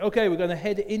Okay, we're going to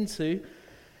head into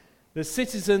the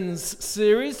Citizens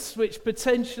series, which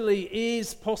potentially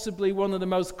is possibly one of the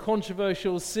most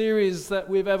controversial series that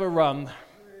we've ever run.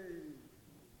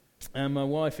 And my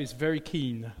wife is very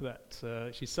keen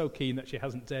that, she's so keen that she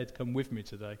hasn't dared come with me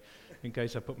today, in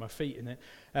case I put my feet in it.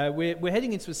 We're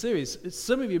heading into a series.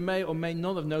 Some of you may or may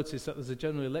not have noticed that there's a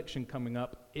general election coming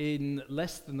up in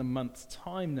less than a month's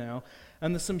time now.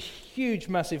 And there's some huge,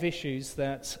 massive issues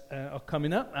that are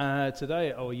coming up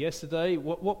today or yesterday.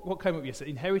 What came up yesterday?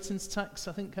 Inheritance tax,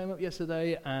 I think, came up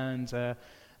yesterday. And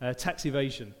tax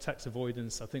evasion, tax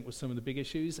avoidance, I think, was some of the big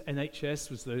issues.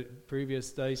 NHS was the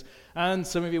previous days. And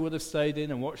some of you would have stayed in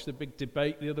and watched the big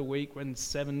debate the other week when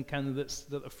 7 candidates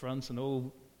stood at the front and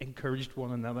all encouraged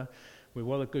one another with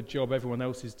what a good job everyone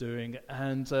else is doing.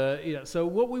 And so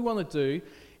what we want to do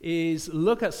is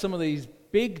look at some of these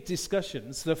big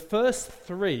discussions. The first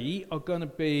 3 are going to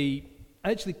be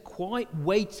actually quite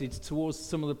weighted towards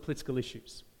some of the political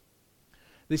issues.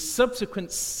 The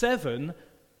subsequent 7,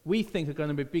 we think, are going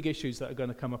to be big issues that are going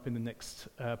to come up in the next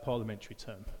parliamentary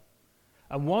term.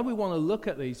 And why we want to look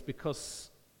at these, because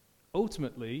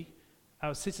ultimately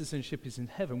our citizenship is in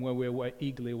heaven, where we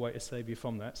eagerly await a Saviour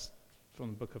from. That's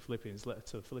from the book of Philippians, letter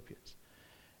to the Philippians.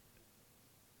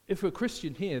 If we're a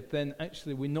Christian here, then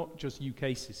actually we're not just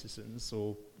UK citizens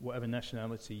or whatever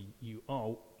nationality you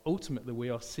are. Ultimately, we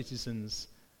are citizens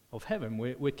of heaven.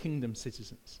 We're kingdom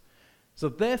citizens. So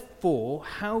therefore,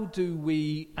 how do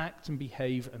we act and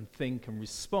behave and think and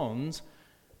respond,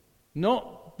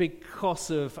 not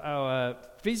because of our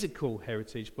physical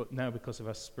heritage, but now because of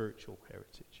our spiritual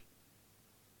heritage?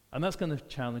 And that's going to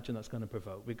challenge and that's going to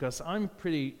provoke, because I'm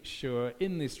pretty sure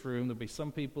in this room there'll be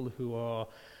some people who are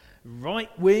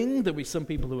right-wing, there'll be some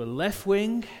people who are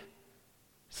left-wing,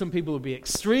 some people will be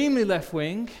extremely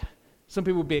left-wing, some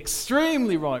people will be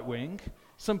extremely right-wing,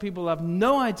 some people have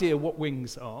no idea what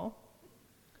wings are.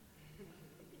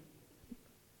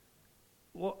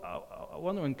 What I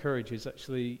want to encourage is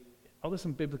actually, are there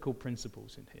some biblical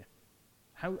principles in here?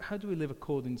 How do we live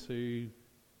according to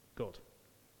God?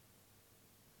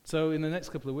 So in the next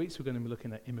couple of weeks, we're going to be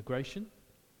looking at immigration.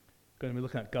 We're going to be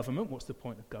looking at government. What's the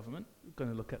point of government? We're going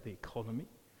to look at the economy.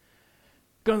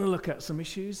 We're going to look at some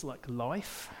issues like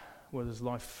life. Where does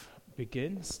life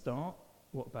begin, start?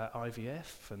 What about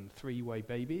IVF and 3-way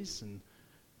babies and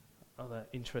other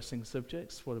interesting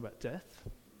subjects? What about death?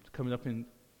 Coming up in,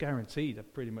 guaranteed,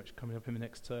 pretty much coming up in the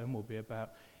next term will be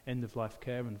about end-of-life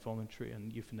care and voluntary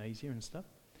and euthanasia and stuff.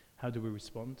 How do we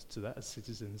respond to that as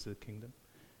citizens of the kingdom?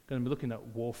 We're going to be looking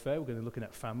at warfare. We're going to be looking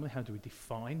at family. How do we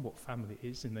define what family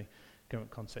is in the current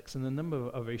context? And a number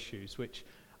of issues which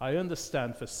I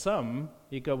understand for some,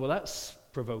 you go, well, that's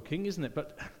provoking, isn't it?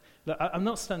 But look, I'm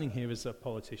not standing here as a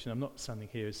politician. I'm not standing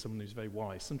here as someone who's very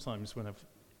wise. Sometimes when I've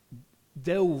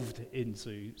delved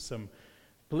into some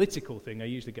political thing, I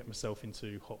usually get myself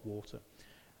into hot water.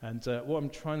 And what I'm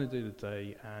trying to do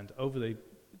today and over the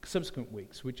subsequent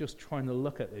weeks, we're just trying to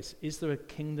look at this. Is there a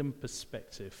kingdom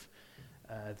perspective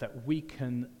that we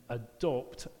can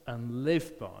adopt and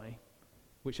live by,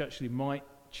 which actually might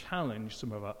challenge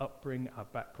some of our upbringing, our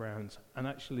background, and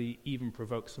actually even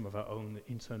provoke some of our own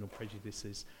internal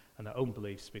prejudices and our own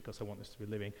beliefs, because I want us to be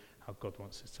living how God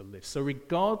wants us to live. So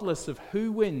regardless of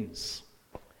who wins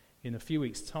in a few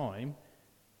weeks' time,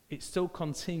 it still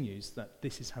continues that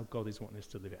this is how God is wanting us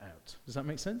to live it out. Does that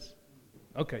make sense?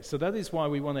 Okay, so that is why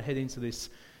we want to head into this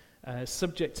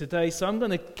subject today. So I'm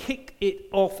going to kick it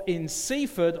off in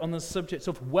Seaford on the subject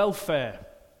of welfare.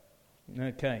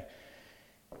 Okay.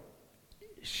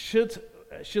 Should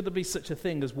there be such a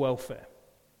thing as welfare?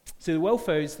 So the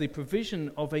welfare is the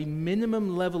provision of a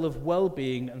minimum level of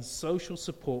well-being and social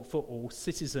support for all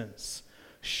citizens.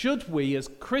 Should we, as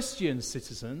Christian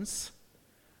citizens,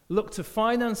 look to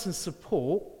finance and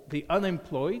support the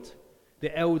unemployed,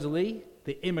 the elderly,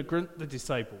 the immigrant, the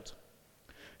disabled?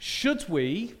 Should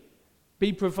we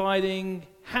be providing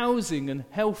housing and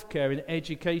healthcare and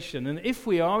education? And if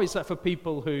we are, is that for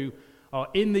people who are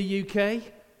in the UK,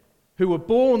 who were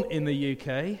born in the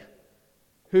UK,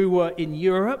 who were in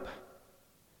Europe,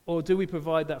 or do we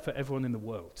provide that for everyone in the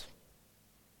world?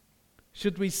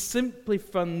 Should we simply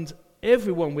fund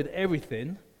everyone with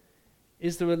everything?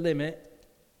 Is there a limit?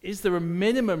 Is there a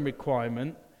minimum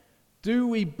requirement? Do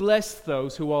we bless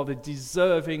those who are the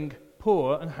deserving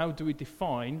poor, and how do we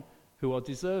define who are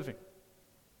deserving?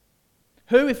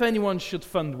 Who, if anyone, should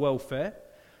fund welfare?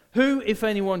 Who, if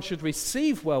anyone, should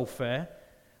receive welfare?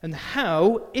 And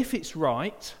how, if it's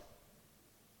right,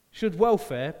 should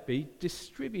welfare be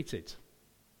distributed?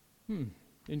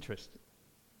 Interesting.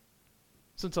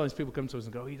 Sometimes people come to us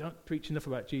and go, you don't preach enough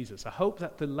about Jesus. I hope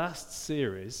that the last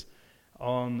series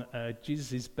on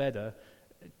Jesus is better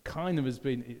kind of has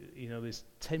been, this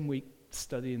 10-week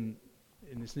study in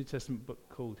this New Testament book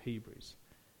called Hebrews.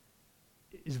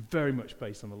 It is very much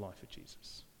based on the life of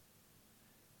Jesus.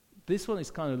 This one is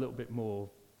kind of a little bit more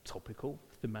topical,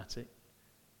 thematic,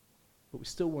 but we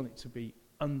still want it to be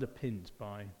underpinned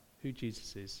by who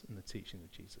Jesus is and the teaching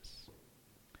of Jesus.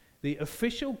 The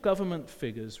official government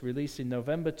figures released in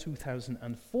November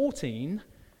 2014,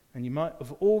 and you might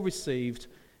have all received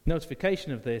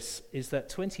notification of this, is that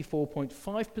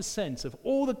 24.5% of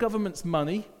all the government's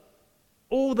money,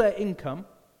 all their income,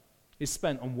 is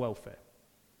spent on welfare.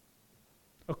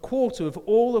 A quarter of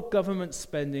all of government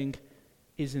spending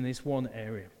is in this one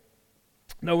area.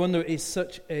 No wonder it is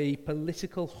such a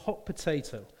political hot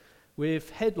potato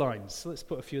with headlines. So let's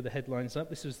put a few of the headlines up.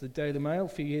 This was the Daily Mail a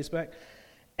few years back.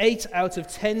 8 out of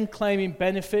 10 claiming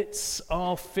benefits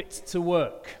are fit to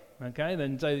work. Okay,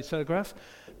 then Daily Telegraph.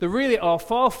 There really are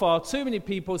far, far too many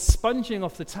people sponging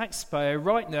off the taxpayer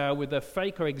right now with their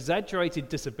fake or exaggerated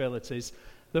disabilities.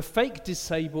 The fake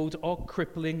disabled are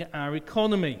crippling our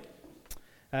economy.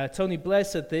 Tony Blair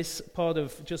said this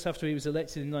just after he was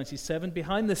elected in 1997.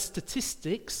 Behind the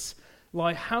statistics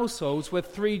lie households where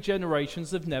 3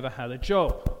 generations have never had a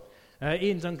job.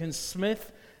 Ian Duncan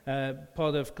Smith,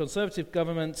 part of Conservative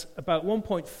government, about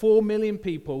 1.4 million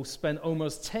people spent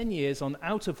almost 10 years on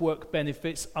out-of-work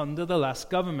benefits under the last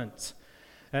government.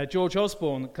 George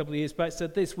Osborne, a couple of years back,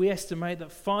 said this: we estimate that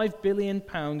 £5 billion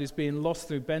is being lost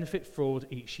through benefit fraud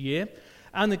each year.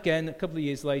 And again, a couple of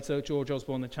years later, George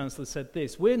Osborne, the Chancellor, said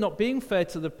this: we're not being fair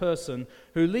to the person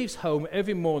who leaves home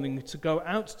every morning to go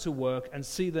out to work and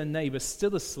see their neighbour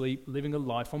still asleep, living a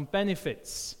life on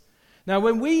benefits. Now,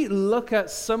 when we look at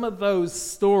some of those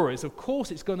stories, of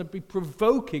course it's going to be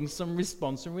provoking some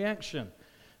response and reaction.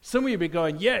 Some of you will be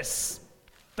going, yes,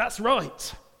 that's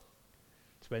right.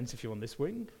 Depends if you're on this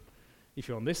wing. If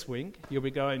you're on this wing, you'll be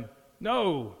going,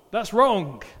 no, that's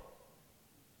wrong.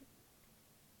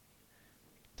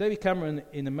 David Cameron,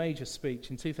 in a major speech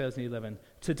in 2011,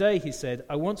 today he said,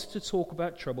 I wanted to talk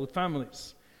about troubled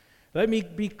families. Let me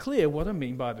be clear what I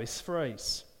mean by this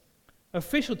phrase.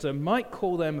 Officialdom might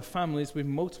call them families with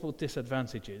multiple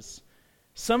disadvantages.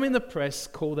 Some in the press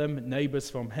call them neighbours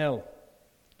from hell.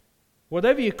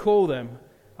 Whatever you call them,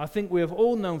 I think we have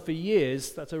all known for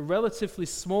years that a relatively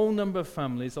small number of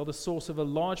families are the source of a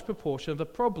large proportion of the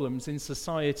problems in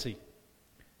society.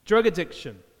 Drug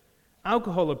addiction,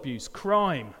 alcohol abuse,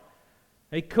 crime,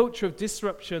 a culture of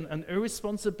disruption and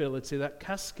irresponsibility that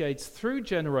cascades through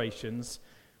generations.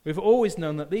 We've always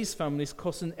known that these families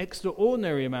cost an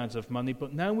extraordinary amount of money,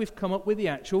 but now we've come up with the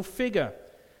actual figure.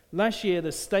 Last year,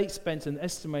 the state spent an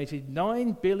estimated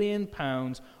 £9 billion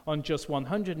on just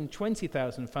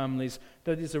 120,000 families.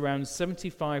 That is around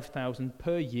 £75,000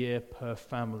 per year per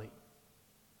family.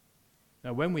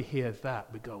 Now, when we hear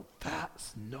that, we go,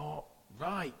 that's not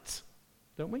right,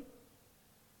 don't we?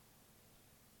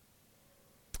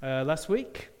 Last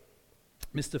week,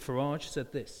 Mr. Farage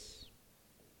said this: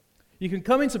 you can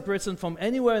come into Britain from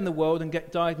anywhere in the world and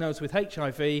get diagnosed with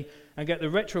HIV and get the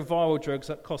retroviral drugs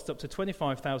that cost up to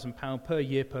 £25,000 per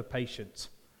year per patient.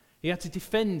 He had to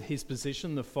defend his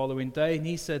position the following day, and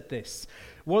he said this: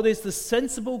 what is the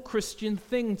sensible Christian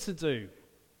thing to do?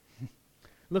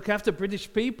 Look after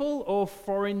British people or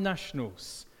foreign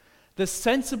nationals? The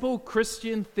sensible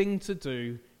Christian thing to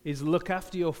do is look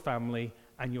after your family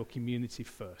and your community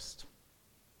first.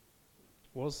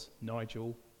 Was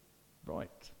Nigel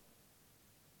right?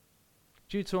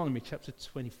 Deuteronomy chapter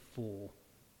 24.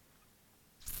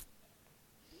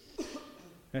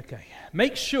 Okay.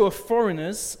 Make sure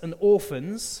foreigners and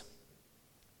orphans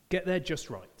get their just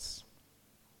rights.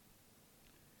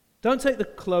 Don't take the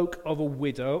cloak of a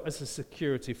widow as a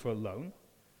security for a loan.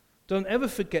 Don't ever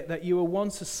forget that you were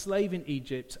once a slave in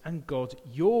Egypt and God,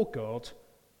 your God,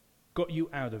 got you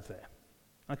out of there.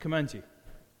 I command you,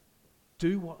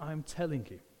 do what I'm telling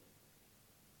you.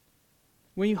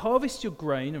 When you harvest your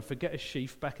grain and forget a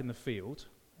sheaf back in the field,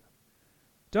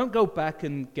 don't go back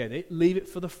and get it. Leave it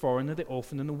for the foreigner, the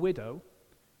orphan, and the widow,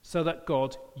 so that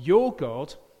God, your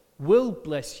God, will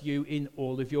bless you in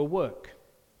all of your work.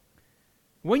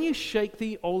 When you shake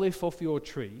the olive off your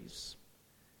trees,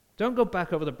 don't go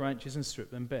back over the branches and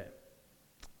strip them bare.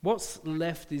 What's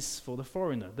left is for the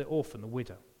foreigner, the orphan, the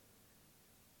widow.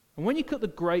 And when you cut the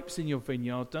grapes in your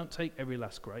vineyard, don't take every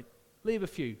last grape. Leave a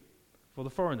few for the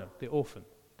foreigner, the orphan,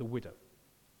 the widow.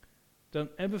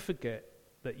 Don't ever forget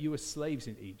that you were slaves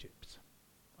in Egypt.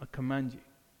 I command you,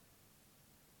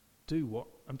 do what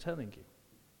I'm telling you.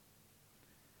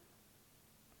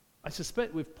 I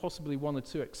suspect with possibly one or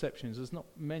two exceptions, there's not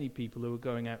many people who are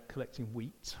going out collecting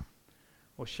wheat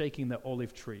or shaking their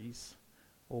olive trees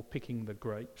or picking the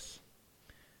grapes.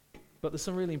 But there's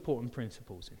some really important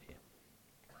principles in here.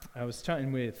 I was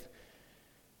chatting with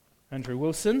Andrew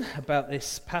Wilson about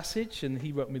this passage, and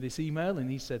he wrote me this email, and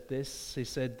he said this. He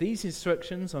said, "These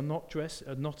instructions are not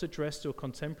addressed to a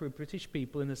contemporary British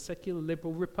people in a secular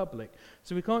liberal republic,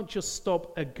 so we can't just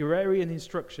stop agrarian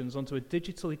instructions onto a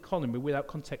digital economy without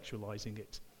contextualizing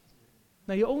it."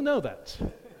 Now, you all know that.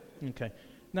 Okay.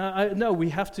 Now, I know we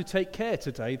have to take care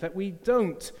today that we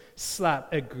don't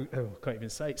slap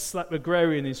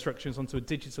agrarian instructions onto a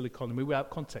digital economy without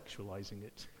contextualizing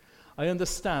it. I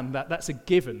understand that that's a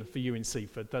given for you in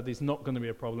Seaford. That is not going to be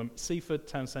a problem. Seaford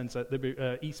Town Centre,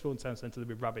 Eastbourne Town Centre, they'll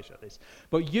be rubbish at this.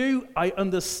 But I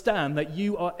understand that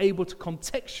you are able to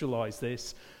contextualise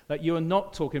this, that you are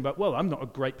not talking about, well, I'm not a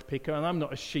grape picker and I'm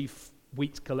not a sheaf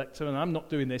wheat collector and I'm not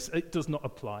doing this. It does not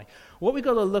apply. What we've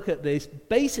got to look at this,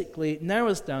 basically it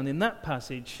narrows down in that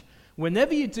passage,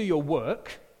 whenever you do your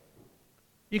work,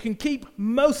 you can keep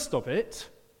most of it,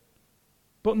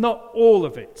 but not all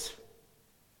of it.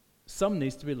 Some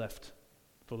needs to be left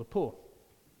for the poor.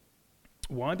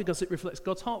 Why? Because it reflects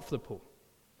God's heart for the poor.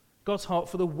 God's heart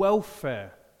for the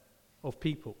welfare of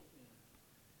people,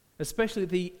 especially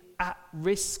the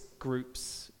at-risk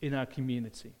groups in our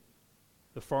community.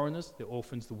 The foreigners, the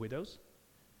orphans, the widows,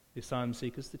 the asylum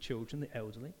seekers, the children, the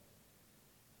elderly.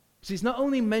 So it's not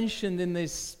only mentioned in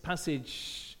this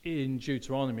passage in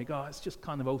Deuteronomy, it's just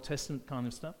kind of Old Testament kind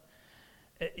of stuff.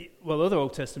 Other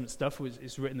Old Testament stuff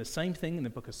is written the same thing in the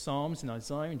book of Psalms, in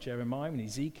Isaiah, in Jeremiah, in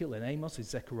Ezekiel, in Amos, in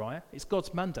Zechariah. It's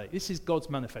God's mandate. This is God's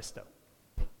manifesto.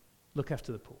 Look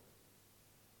after the poor.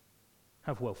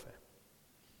 Have welfare.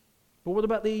 But what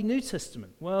about the New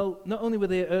Testament? Well, not only were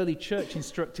the early church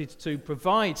instructed to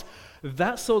provide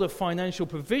that sort of financial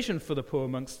provision for the poor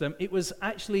amongst them, it was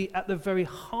actually at the very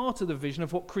heart of the vision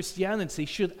of what Christianity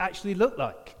should actually look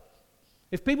like.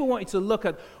 If people wanted to look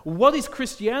at what is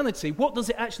Christianity, what does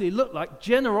it actually look like,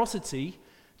 generosity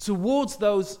towards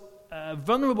those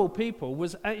vulnerable people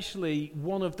was actually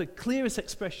one of the clearest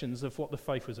expressions of what the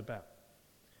faith was about.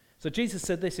 So Jesus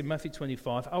said this in Matthew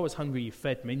 25, "I was hungry, you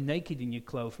fed me, naked and you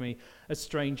clothed me, a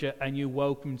stranger and you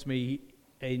welcomed me,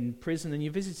 in prison and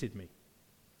you visited me."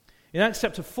 In Acts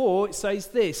chapter 4, it says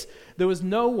this, "There was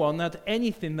no one that had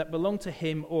anything that belonged to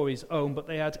him or his own, but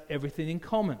they had everything in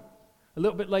common." A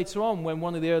little bit later on, when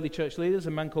one of the early church leaders,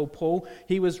 a man called Paul,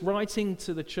 he was writing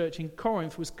to the church in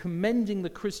Corinth, was commending the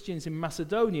Christians in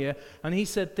Macedonia, and he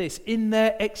said this, "In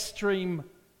their extreme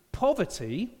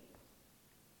poverty,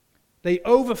 they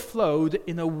overflowed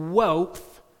in a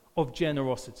wealth of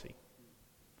generosity."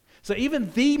 So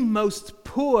even the most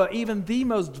poor, even the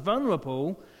most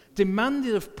vulnerable,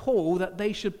 demanded of Paul that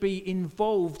they should be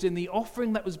involved in the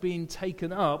offering that was being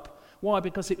taken up. Why?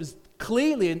 Because it was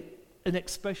clearly an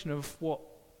expression of what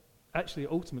actually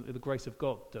ultimately the grace of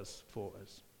God does for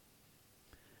us.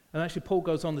 And actually Paul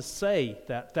goes on to say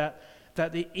that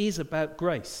it is about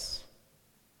grace.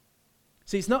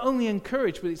 See, it's not only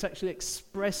encouraged, but it's actually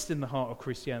expressed in the heart of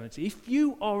Christianity. If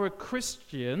you are a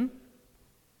Christian,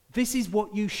 this is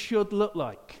what you should look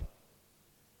like.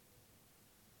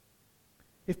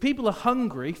 If people are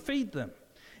hungry, feed them.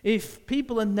 If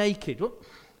people are naked,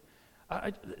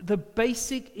 the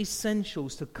basic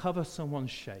essentials to cover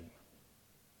someone's shame.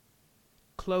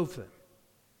 Clothe them.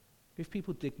 Give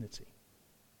people dignity.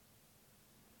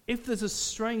 If there's a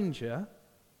stranger,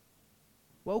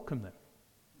 welcome them.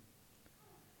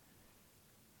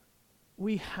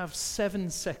 We have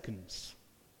 7 seconds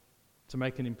to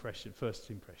make an impression, first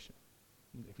impression.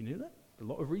 If you knew that, a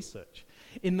lot of research.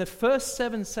 In the first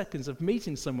 7 seconds of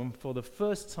meeting someone for the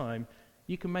first time,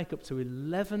 you can make up to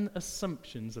 11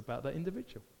 assumptions about that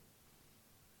individual.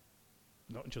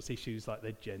 Not just issues like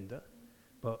their gender,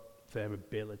 but their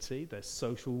ability, their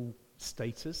social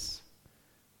status,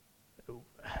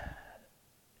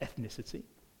 ethnicity.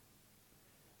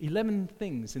 11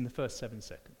 things in the first 7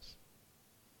 seconds.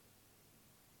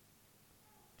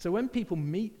 So when people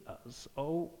meet us,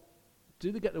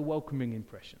 do they get the welcoming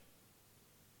impression?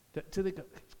 Do they go,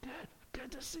 "It's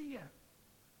good to see you"?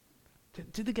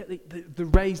 Do they get the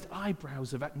raised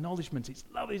eyebrows of acknowledgement? "It's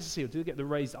lovely to see you." Do they get the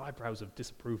raised eyebrows of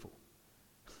disapproval?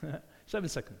 7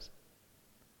 seconds.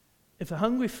 If they're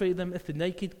hungry, feed them. If they're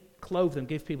naked, clothe them.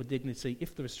 Give people dignity.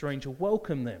 If they're a stranger,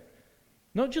 welcome them.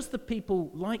 Not just the people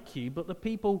like you, but the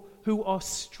people who are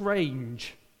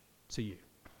strange to you.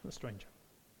 A stranger.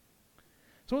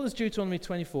 So what does Deuteronomy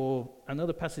 24 and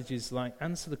other passages like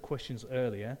answer the questions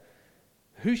earlier?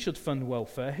 Who should fund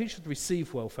welfare? Who should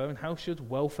receive welfare? And how should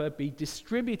welfare be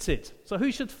distributed? So who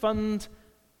should fund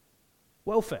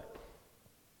welfare?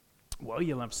 Well,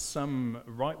 you'll have some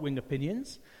right-wing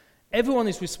opinions. Everyone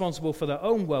is responsible for their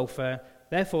own welfare,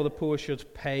 Therefore, the poor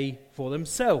should pay for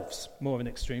themselves. More of an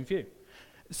extreme view.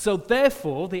 So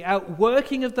therefore, the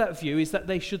outworking of that view is that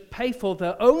they should pay for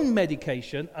their own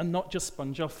medication and not just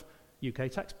sponge off UK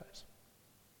taxpayers.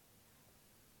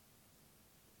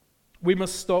 We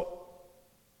must stop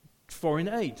foreign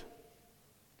aid.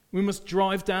 We must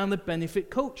drive down the benefit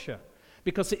culture,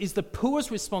 because it is the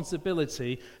poor's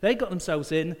responsibility. They got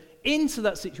themselves into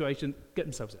that situation, get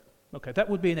themselves in. Okay, that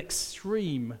would be an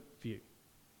extreme view.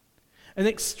 An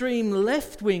extreme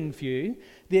left-wing view,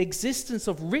 the existence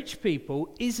of rich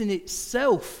people is in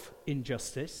itself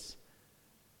injustice,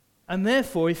 and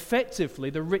therefore, effectively,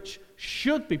 the rich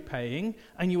should be paying,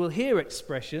 and you will hear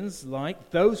expressions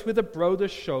like, those with the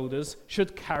broadest shoulders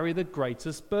should carry the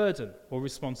greatest burden or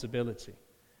responsibility.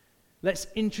 Let's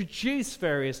introduce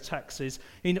various taxes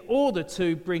in order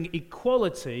to bring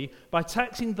equality by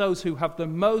taxing those who have the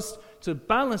most, to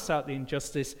balance out the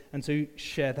injustice and to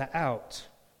share that out.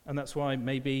 And that's why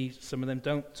maybe some of them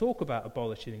don't talk about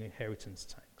abolishing an inheritance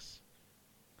tax.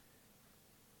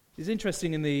 It's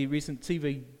interesting in the recent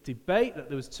TV debate that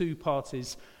there was two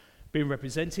parties being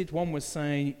represented. One was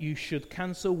saying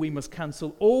we must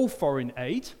cancel all foreign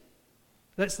aid.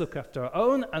 Let's look after our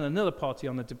own. And another party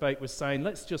on the debate was saying,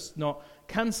 let's just not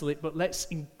cancel it, but let's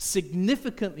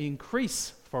significantly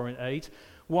increase foreign aid.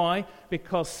 Why?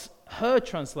 Because her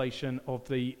translation of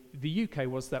the UK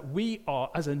was that we are,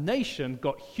 as a nation,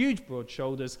 got huge broad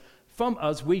shoulders. From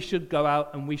us, we should go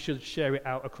out and we should share it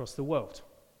out across the world.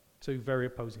 Two very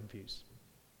opposing views.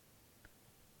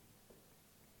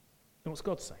 And what's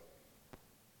God say?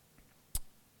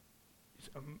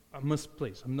 I'm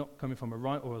not coming from a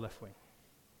right or a left wing.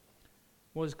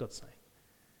 What does God say?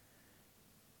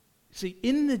 See,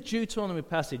 in the Deuteronomy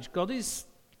passage, God is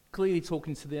clearly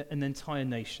talking to an entire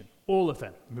nation, all of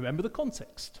them. Remember the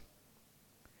context.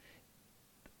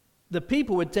 The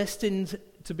people were destined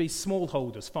to be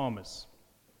smallholders, farmers,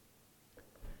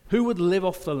 who would live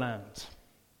off the land.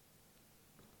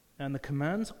 And the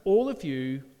command, all of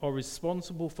you are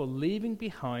responsible for leaving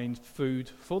behind food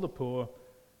for the poor,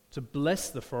 to bless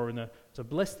the foreigner, to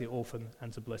bless the orphan,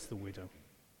 and to bless the widow.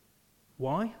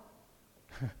 Why?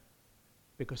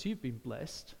 Because you've been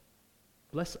blessed.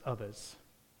 Bless others.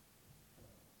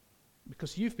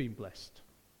 Because you've been blessed.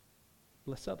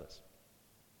 Bless others.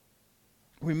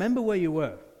 Remember where you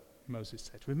were,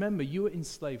 Moses said. Remember, you were in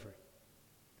slavery.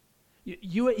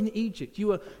 You were in Egypt. You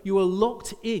were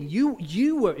locked in.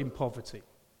 You were in poverty.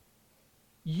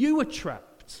 You were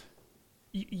trapped.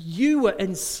 You were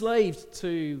enslaved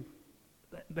to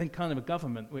then kind of a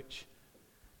government which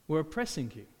were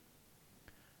oppressing you.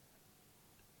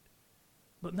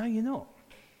 But now you're not.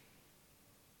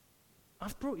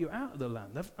 I've brought you out of the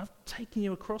land. I've taken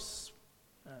you across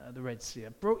the Red Sea.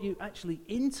 I've brought you actually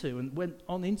into and went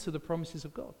on into the promises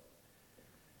of God.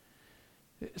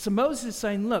 So Moses is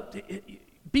saying, look,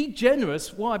 be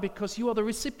generous. Why? Because you are the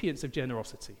recipients of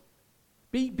generosity.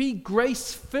 Be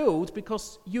grace-filled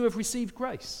because you have received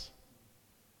grace.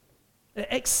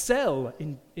 Excel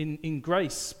in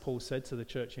grace, Paul said to the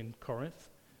church in Corinth.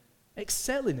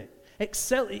 Excel in it.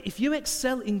 If you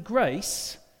excel in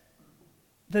grace,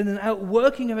 then an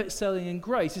outworking of excelling in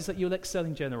grace is that you'll excel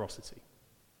in generosity.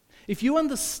 If you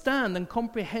understand and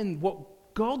comprehend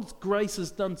what God's grace has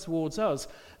done towards us,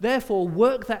 therefore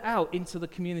work that out into the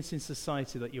community and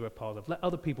society that you're a part of. Let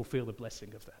other people feel the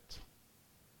blessing of that.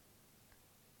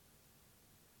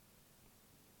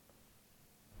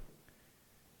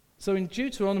 So in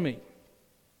Deuteronomy,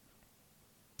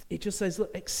 it just says,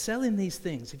 look, excel in these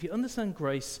things. If you understand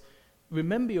grace,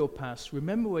 remember your past,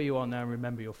 remember where you are now, and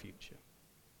remember your future.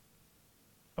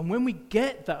 And when we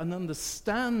get that and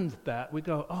understand that, we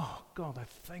go, oh, God, I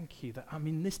thank you that I'm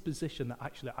in this position that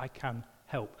actually I can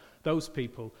help those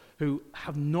people who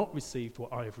have not received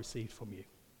what I have received from you.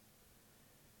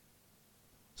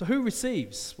 So who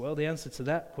receives? Well, the answer to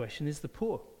that question is the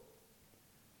poor.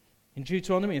 In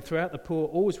Deuteronomy and throughout, the poor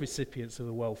are always recipients of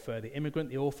the welfare, the immigrant,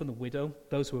 the orphan, the widow,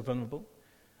 those who are vulnerable.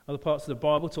 Other parts of the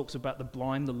Bible talks about the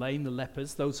blind, the lame, the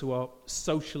lepers, those who are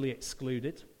socially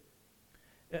excluded.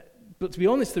 But to be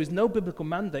honest, there is no biblical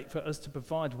mandate for us to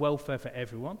provide welfare for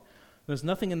everyone. There's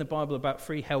nothing in the Bible about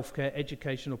free healthcare,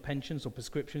 education, or pensions, or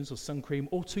prescriptions, or sun cream,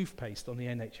 or toothpaste on the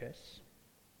NHS.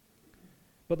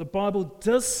 But the Bible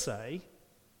does say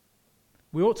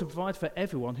we ought to provide for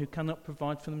everyone who cannot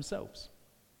provide for themselves.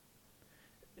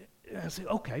 I say,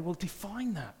 okay, well,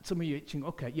 define that. Some of you itching,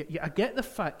 okay, yeah, I get the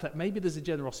fact that maybe there's a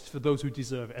generosity for those who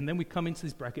deserve it, and then we come into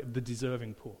this bracket of the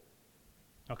deserving poor.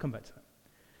 I'll come back to that.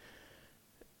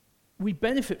 We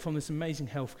benefit from this amazing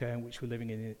healthcare in which we're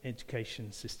living in an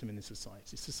education system in this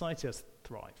society. Society has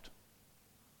thrived.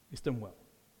 It's done well.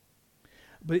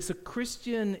 But it's a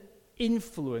Christian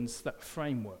influence, that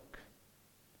framework,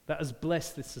 that has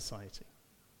blessed this society.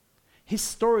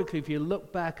 Historically, if you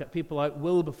look back at people like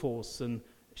Wilberforce and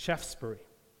Shaftesbury,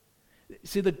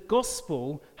 see, the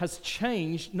gospel has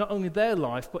changed not only their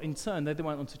life, but in turn, they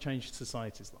went on to change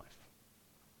society's life.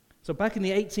 So back in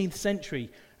the 18th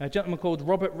century, a gentleman called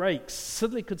Robert Raikes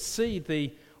suddenly could see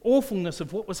the awfulness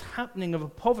of what was happening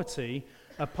of poverty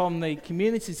upon the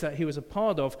communities that he was a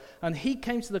part of, and he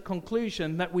came to the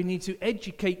conclusion that we need to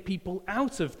educate people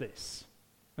out of this.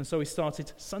 And so he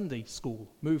started Sunday school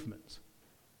movement.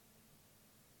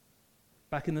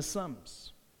 Back in the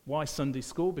slums. Why Sunday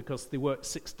school? Because they worked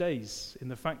 6 days in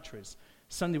the factories.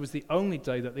 Sunday was the only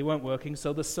day that they weren't working,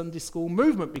 so the Sunday school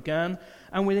movement began,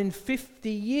 and within 50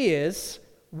 years,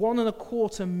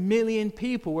 1.25 million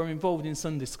people were involved in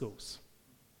Sunday schools.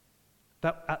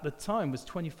 That, at the time, was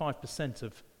 25%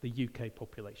 of the UK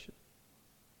population.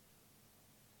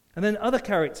 And then other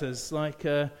characters like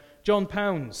John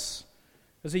Pounds,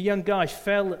 as a young guy,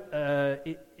 fell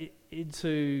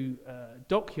into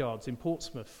dockyards in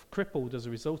Portsmouth, crippled as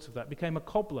a result of that, became a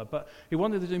cobbler, but he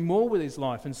wanted to do more with his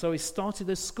life, and so he started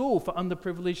a school for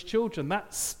underprivileged children.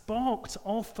 That sparked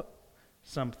off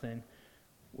something,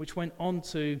 which went on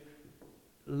to,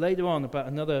 later on, about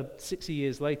another 60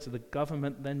 years later, the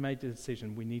government then made the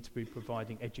decision, we need to be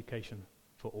providing education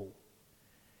for all.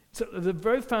 So the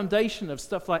very foundation of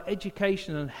stuff like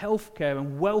education and healthcare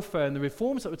and welfare and the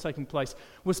reforms that were taking place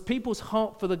was people's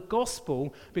heart for the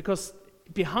gospel, because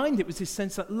behind it was this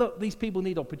sense that, look, these people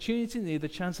need opportunity, they need the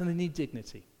chance, and they need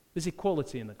dignity. There's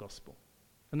equality in the gospel.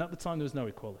 And at the time, there was no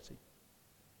equality.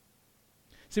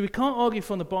 See, we can't argue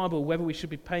from the Bible whether we should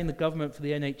be paying the government for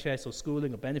the NHS or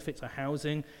schooling or benefits or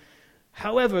housing.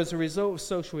 However, as a result of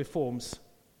social reforms,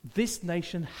 this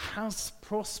nation has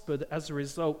prospered as a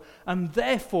result, and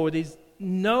therefore it is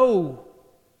no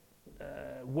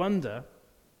wonder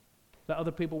that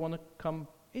other people want to come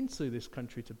into this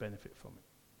country to benefit from it.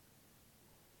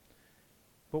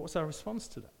 But what's our response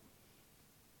to that?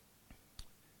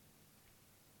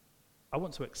 I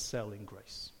want to excel in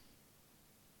grace.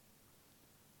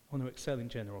 I want to excel in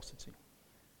generosity.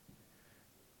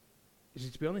 You see,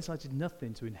 to be honest, I did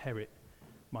nothing to inherit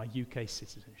my UK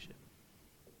citizenship.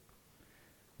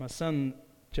 My son,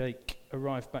 Jake,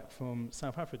 arrived back from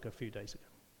South Africa a few days ago.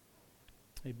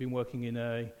 He'd been working in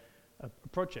a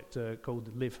project called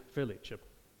Live Village, a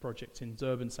project in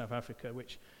Durban, South Africa,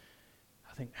 which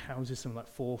I think houses something like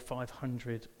 400 or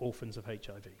 500 orphans of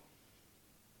HIV.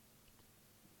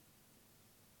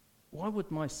 Why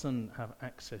would my son have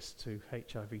access to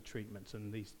HIV treatment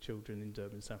and these children in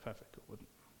Durban, South Africa wouldn't?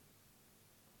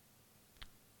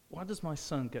 Why does my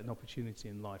son get an opportunity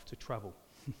in life to travel?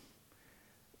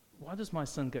 Why does my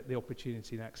son get the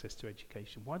opportunity and access to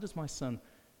education? Why does my son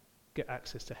get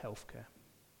access to healthcare?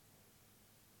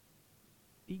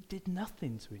 He did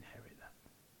nothing to inherit that.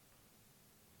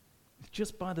 It's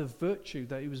just by the virtue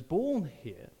that he was born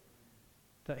here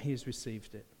that he has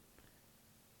received it.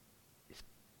 It's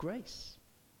grace.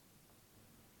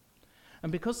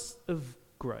 And because of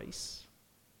grace,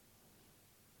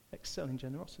 excel in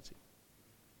generosity.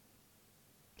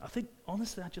 I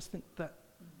just think that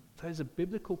there's a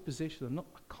biblical position.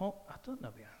 I don't know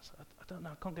the answer. I don't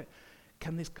know. I can't get.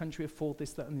 Can this country afford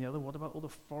this, that, and the other? What about all the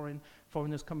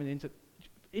foreigners coming into?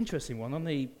 Interesting one on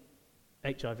the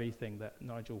HIV thing that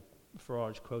Nigel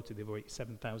Farage quoted the other week.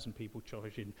 7,000 people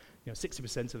charging.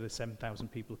 60% of the 7,000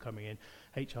 people coming in.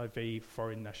 HIV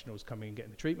foreign nationals coming and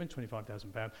getting the treatment.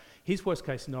 £25,000. His worst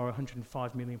case scenario,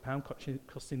 £105 million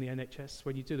costing the NHS.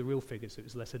 When you do the real figures, it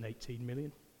was less than 18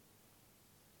 million.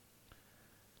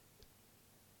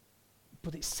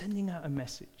 But it's sending out a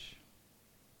message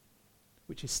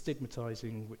which is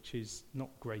stigmatizing, which is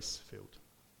not grace-filled.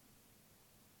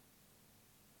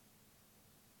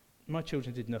 My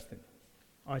children did nothing.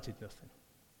 I did nothing.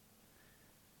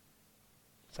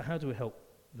 So how do we help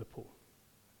the poor?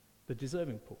 The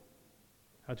deserving poor?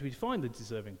 How do we define the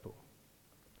deserving poor?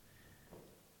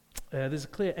 There's a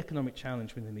clear economic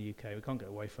challenge within the UK. We can't get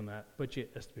away from that.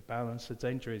 Budget has to be balanced. The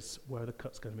danger is where the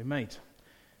cut's going to be made.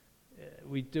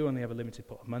 We do only have a limited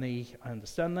pot of money. I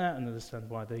understand that and understand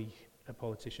why the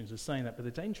politicians are saying that. But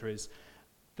the danger is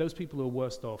those people who are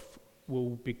worst off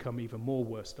will become even more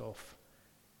worse off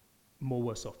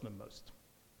than most.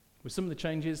 With some of the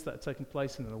changes that are taking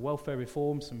place in the welfare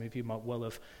reform, some of you might well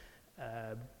have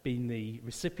been the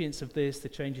recipients of this, the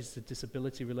changes to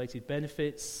disability-related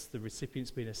benefits, the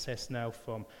recipients being assessed now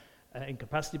from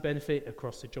incapacity benefit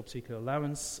across the job seeker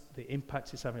allowance, the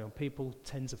impact it's having on people,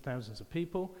 tens of thousands of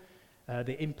people.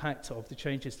 The impact of the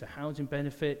changes to housing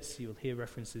benefits, you'll hear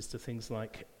references to things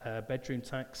like bedroom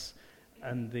tax,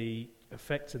 and the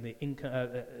effect and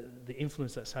the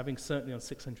influence that's having, certainly on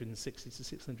 660 to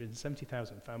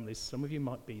 670,000 families, some of you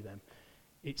might be them,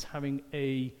 it's having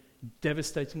a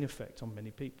devastating effect on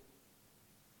many people.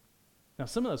 Now,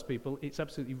 some of those people, it's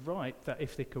absolutely right that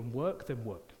if they can work, then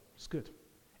work. It's good.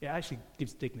 It actually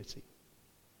gives dignity.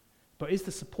 But is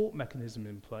the support mechanism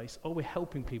in place? Are we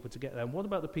helping people to get there? And what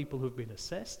about the people who have been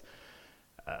assessed?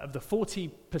 Of the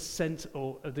 40%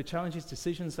 or of the challenges,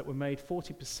 decisions that were made,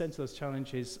 40% of those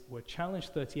challenges were challenged,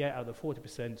 38 out of the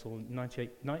 40%, or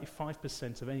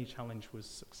 95% of any challenge was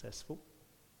successful.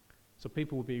 So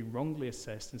people were being wrongly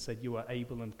assessed and said you are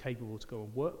able and capable to go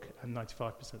and work, and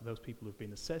 95% of those people who have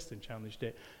been assessed and challenged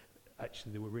it,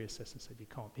 actually they were reassessed and said you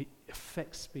can't. It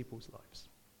affects people's lives.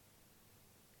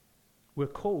 We're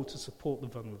called to support the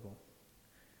vulnerable.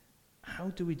 How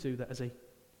do we do that as a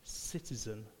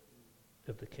citizen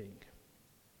of the King?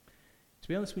 To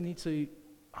be honest, I need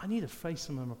to face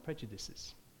some of my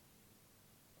prejudices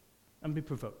and be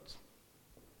provoked.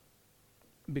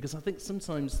 Because I think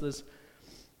sometimes there's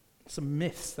some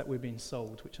myths that we're being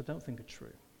sold which I don't think are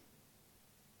true.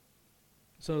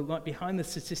 So like behind the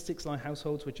statistics like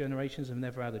households where generations have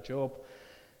never had a job,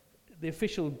 the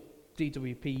official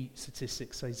DWP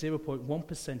statistics say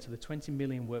 0.1% of the 20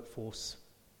 million workforce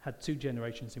had 2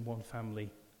 generations in one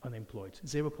family unemployed.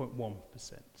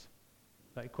 0.1%.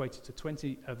 That equated to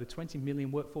 20 of the 20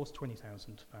 million workforce,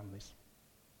 20,000 families.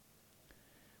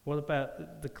 What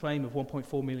about the claim of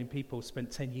 1.4 million people spent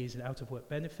 10 years in out-of-work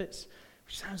benefits?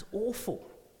 Which sounds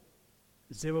awful.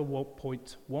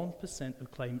 0.1%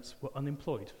 of claimants were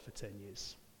unemployed for 10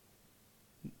 years.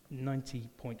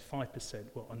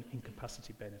 90.5% were on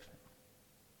incapacity benefit.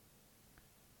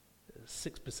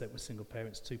 6% were single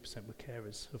parents, 2% were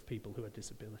carers of people who had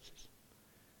disabilities.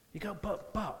 You go,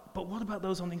 but what about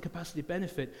those on incapacity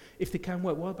benefit? If they can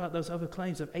work, what about those other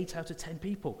claims of 8 out of 10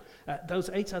 people? Those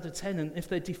 8 out of 10, and if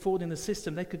they're defrauding the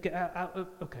system, they could get out of...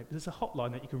 Okay, there's a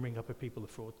hotline that you can ring up if people are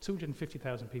fraud.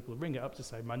 250,000 people ring it up to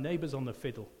say, my neighbour's on the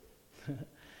fiddle.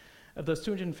 Of those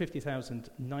 250,000,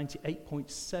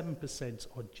 98.7%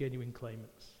 are genuine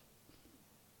claimants.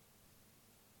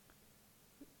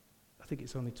 I think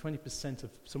it's only 20% of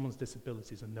someone's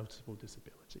disability is a noticeable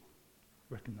disability,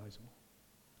 recognisable.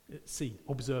 C,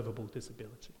 observable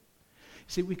disability.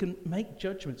 See, we can make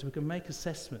judgments, we can make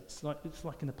assessments, it's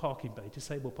like in a parking bay,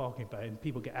 disabled parking bay, and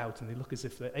people get out and they look as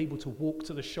if they're able to walk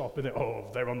to the shop and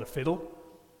they're on the fiddle.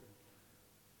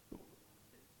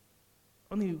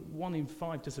 Only 1 in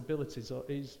 5 disabilities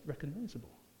is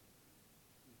recognisable.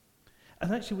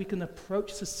 And actually we can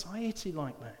approach society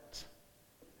like that.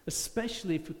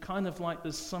 Especially if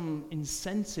there's some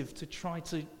incentive to try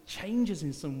to change us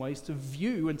in some ways, to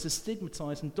view and to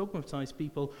stigmatise and dogmatise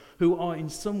people who are in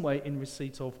some way in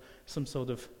receipt of some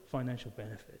sort of financial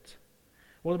benefit.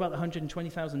 What about the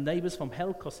 120,000 neighbours from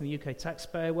hell costing the UK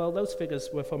taxpayer? Well, those figures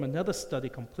were from another study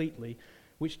completely,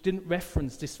 which didn't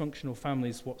reference dysfunctional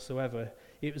families whatsoever.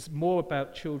 It was more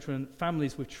about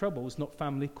families with troubles, not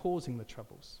family causing the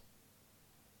troubles.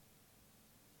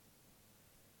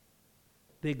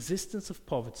 The existence of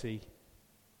poverty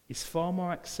is far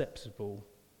more acceptable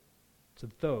to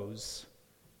those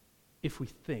if we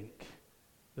think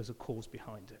there's a cause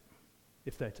behind it,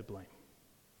 if they're to blame.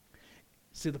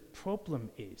 See, the problem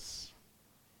is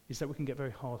that we can get very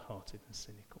hard-hearted and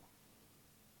cynical.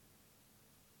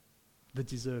 The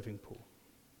deserving pool.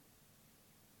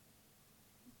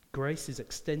 Grace is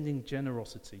extending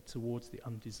generosity towards the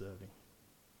undeserving.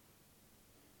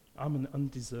 I'm an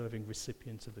undeserving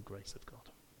recipient of the grace of God.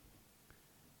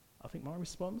 I think my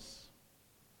response,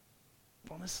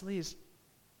 honestly, is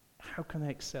how can I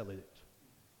excel in it?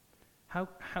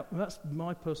 That's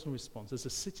my personal response. As a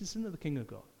citizen of the King of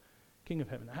God, King of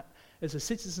Heaven, as a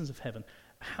citizen of heaven,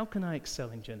 how can I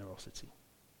excel in generosity?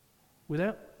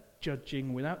 Without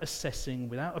judging, without assessing,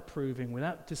 without approving,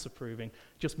 without disapproving,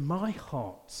 just my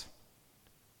heart.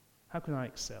 How can I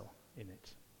excel in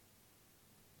it?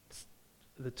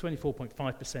 The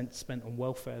 24.5% spent on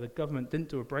welfare, the government didn't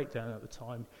do a breakdown at the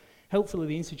time. Helpfully,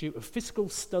 the Institute of Fiscal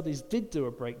Studies did do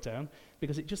a breakdown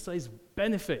because it just says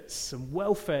benefits and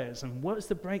welfares, and what is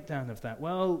the breakdown of that?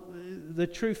 Well, the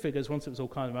true figures, once it was all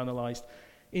kind of analysed,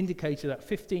 indicated that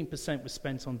 15% was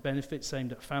spent on benefits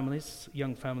aimed at families,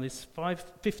 young families,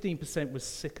 15% was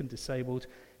sick and disabled,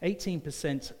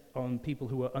 18% on people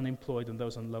who were unemployed and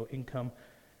those on low income,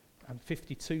 and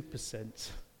 52%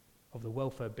 of the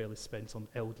welfare bill is spent on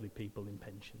elderly people in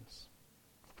pensions.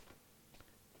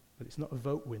 But it's not a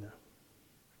vote winner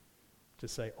to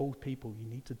say, old people, you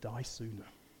need to die sooner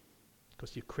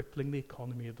because you're crippling the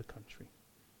economy of the country.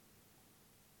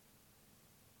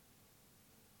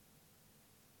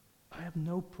 I I have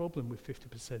no problem with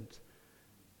 50%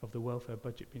 of the welfare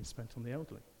budget being spent on the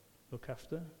elderly. Look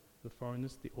after the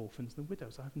foreigners, the orphans, the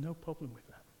widows. I have no problem with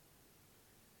that.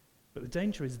 But the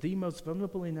danger is the most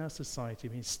vulnerable in our society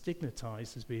being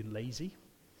stigmatized as being lazy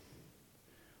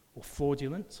or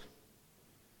fraudulent.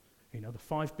 You know, the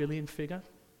 5 billion figure,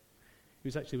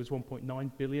 it was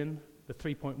 1.9 billion. The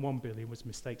 3.1 billion was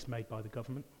mistakes made by the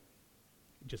government.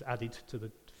 It just added to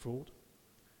the fraud.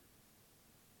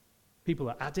 People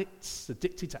are addicts,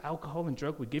 addicted to alcohol and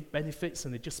drug. We give benefits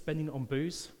and they're just spending it on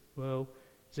booze. Well,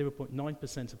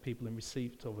 0.9% of people in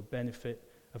receipt of a benefit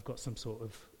have got some sort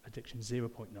of addiction,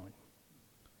 0.9.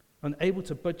 Unable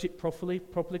to budget properly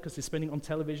because they're spending on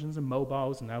televisions and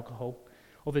mobiles and alcohol,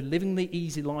 or they're living the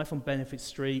easy life on Benefit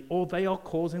Street, or they are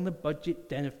causing the budget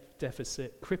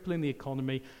deficit, crippling the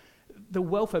economy. The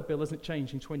welfare bill hasn't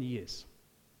changed in 20 years.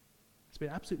 It's been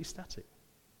absolutely static.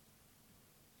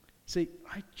 See,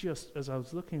 as I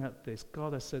was looking at this,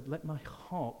 God, I said, let my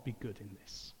heart be good in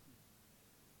this.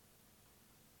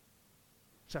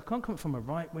 So I can't come from a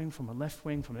right wing, from a left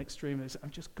wing, from an extreme. I'm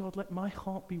just, God, let my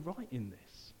heart be right in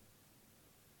this.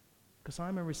 Because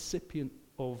I'm a recipient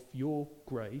of your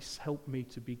grace. Help me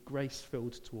to be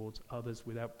grace-filled towards others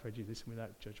without prejudice and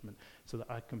without judgment, so that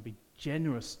I can be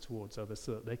generous towards others,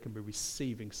 so that they can be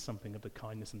receiving something of the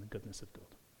kindness and the goodness of God.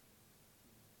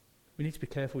 We need to be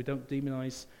careful we don't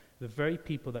demonize the very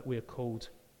people that we are called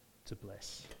to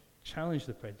bless. Challenge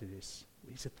the prejudice. We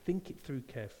need to think it through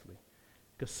carefully,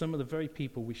 because some of the very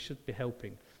people we should be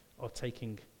helping are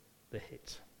taking the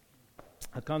hit.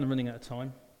 I'm kind of running out of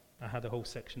time. I had a whole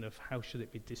section of how should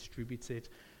it be distributed.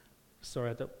 Sorry,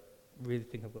 I don't really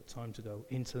think I've got time to go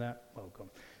into that. Well, gone.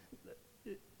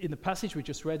 In the passage we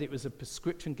just read, it was a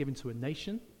prescription given to a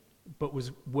nation, but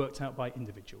was worked out by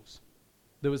individuals.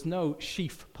 There was no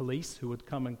sheaf police who would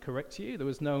come and correct you. There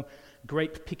was no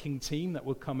grape-picking team that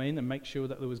would come in and make sure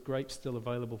that there was grapes still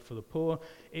available for the poor.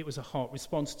 It was a heart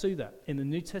response to that. In the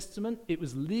New Testament, it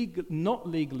was not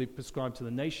legally prescribed to the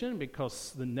nation,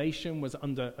 because the nation was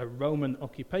under a Roman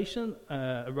occupation,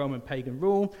 a Roman pagan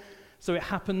rule. So it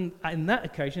happened in that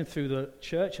occasion through the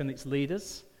church and its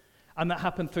leaders. And that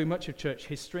happened through much of church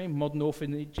history. Modern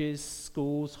orphanages,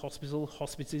 schools,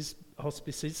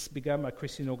 hospices began by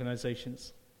Christian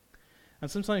organizations.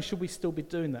 And sometimes should we still be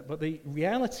doing that? But the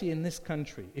reality in this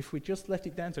country, if we just left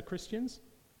it down to Christians,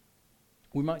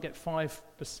 we might get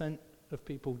 5% of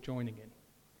people joining in.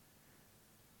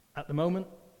 At the moment,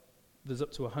 there's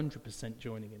up to 100%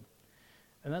 joining in.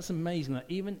 And that's amazing that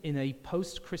even in a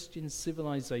post-Christian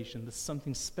civilization, there's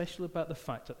something special about the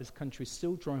fact that this country is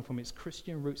still drawing from its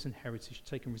Christian roots and heritage,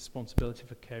 taking responsibility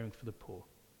for caring for the poor.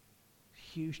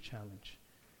 Huge challenge,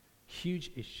 huge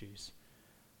issues.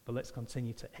 But let's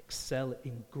continue to excel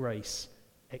in grace,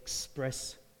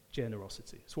 express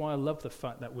generosity. That's why I love the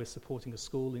fact that we're supporting a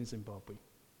school in Zimbabwe.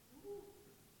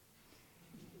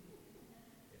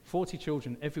 40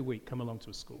 children every week come along to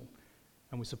a school,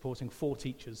 and we're supporting 4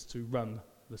 teachers to run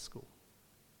the school.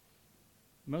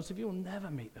 Most of you will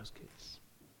never meet those kids,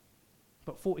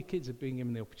 but 40 kids are being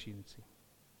given the opportunity.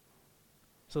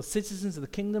 So citizens of the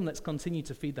kingdom, let's continue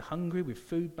to feed the hungry with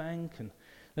food bank, and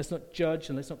let's not judge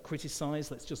and let's not criticize.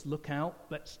 Let's just look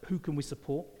out. Who can we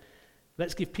support?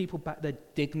 Let's give people back their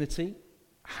dignity.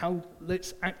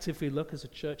 Let's actively look as a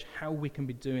church how we can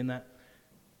be doing that,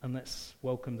 and let's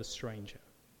welcome the stranger.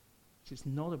 It's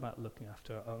not about looking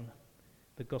after our own.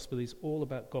 The gospel is all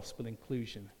about gospel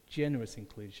inclusion, generous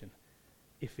inclusion.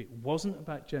 If it wasn't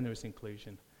about generous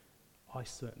inclusion, I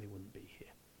certainly wouldn't be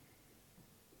here.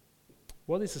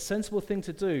 What is a sensible thing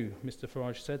to do, Mr.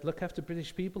 Farage said? Look after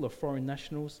British people or foreign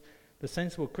nationals? The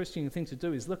sensible Christian thing to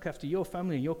do is look after your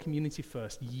family and your community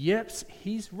first. Yep,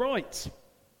 he's right.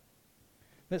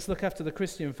 Let's look after the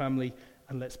Christian family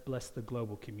and let's bless the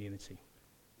global community.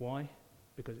 Why?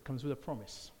 Because it comes with a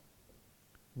promise.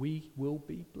 We will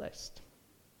be blessed.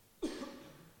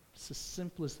 It's as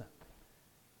simple as that.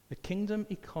 The kingdom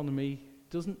economy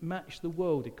doesn't match the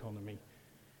world economy.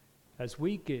 As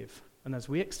we give and as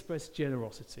we express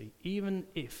generosity, even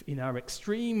if in our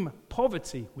extreme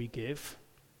poverty we give,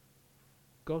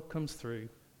 God comes through,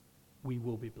 we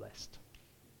will be blessed.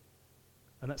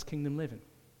 And that's kingdom living.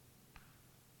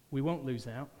 We won't lose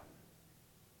out.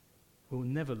 We will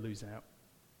never lose out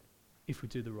if we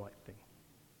do the right thing.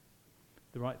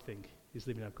 The right thing is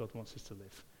living how God wants us to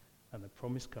live. And the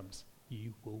promise comes,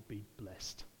 you will be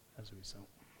blessed as a result.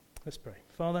 Let's pray.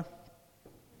 Father,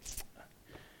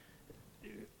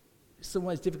 some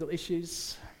ways difficult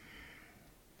issues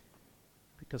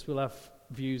because we'll have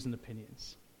views and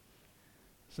opinions.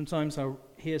 Sometimes I'll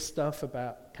hear stuff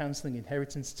about cancelling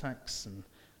inheritance tax and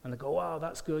And I go, wow,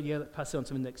 that's good, yeah, let's pass it on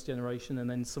to the next generation. And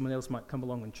then someone else might come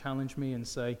along and challenge me and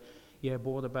say, yeah,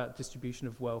 but what about distribution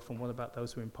of wealth, and what about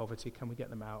those who are in poverty? Can we get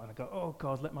them out? And I go, oh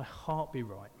God, let my heart be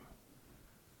right.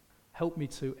 Help me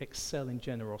to excel in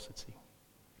generosity.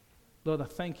 Lord, I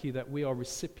thank you that we are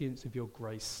recipients of your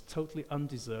grace, totally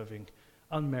undeserving,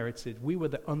 unmerited. We were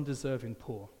the undeserving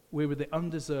poor. We were the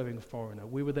undeserving foreigner.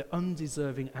 We were the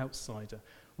undeserving outsider.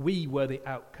 We were the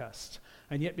outcast.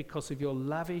 And yet because of your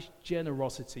lavish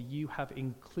generosity, you have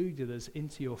included us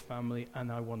into your family,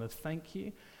 and I want to thank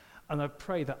you. And I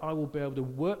pray that I will be able to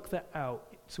work that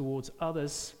out towards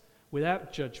others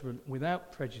without judgment,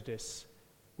 without prejudice,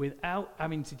 without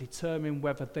having to determine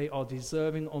whether they are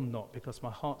deserving or not, because my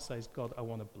heart says, God, I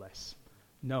want to bless,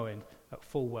 knowing that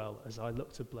full well, as I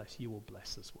look to bless, you will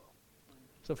bless as well.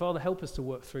 So, Father, help us to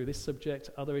work through this subject,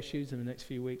 other issues in the next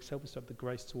few weeks. Help us to have the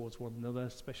grace towards one another,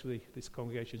 especially this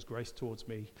congregation's grace towards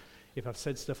me, if I've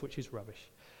said stuff which is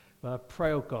rubbish. But I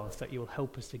pray, oh God, that you will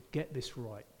help us to get this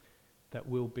right, that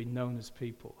we'll be known as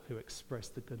people who express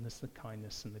the goodness, the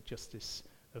kindness, and the justice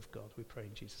of God. We pray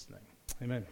in Jesus' name. Amen.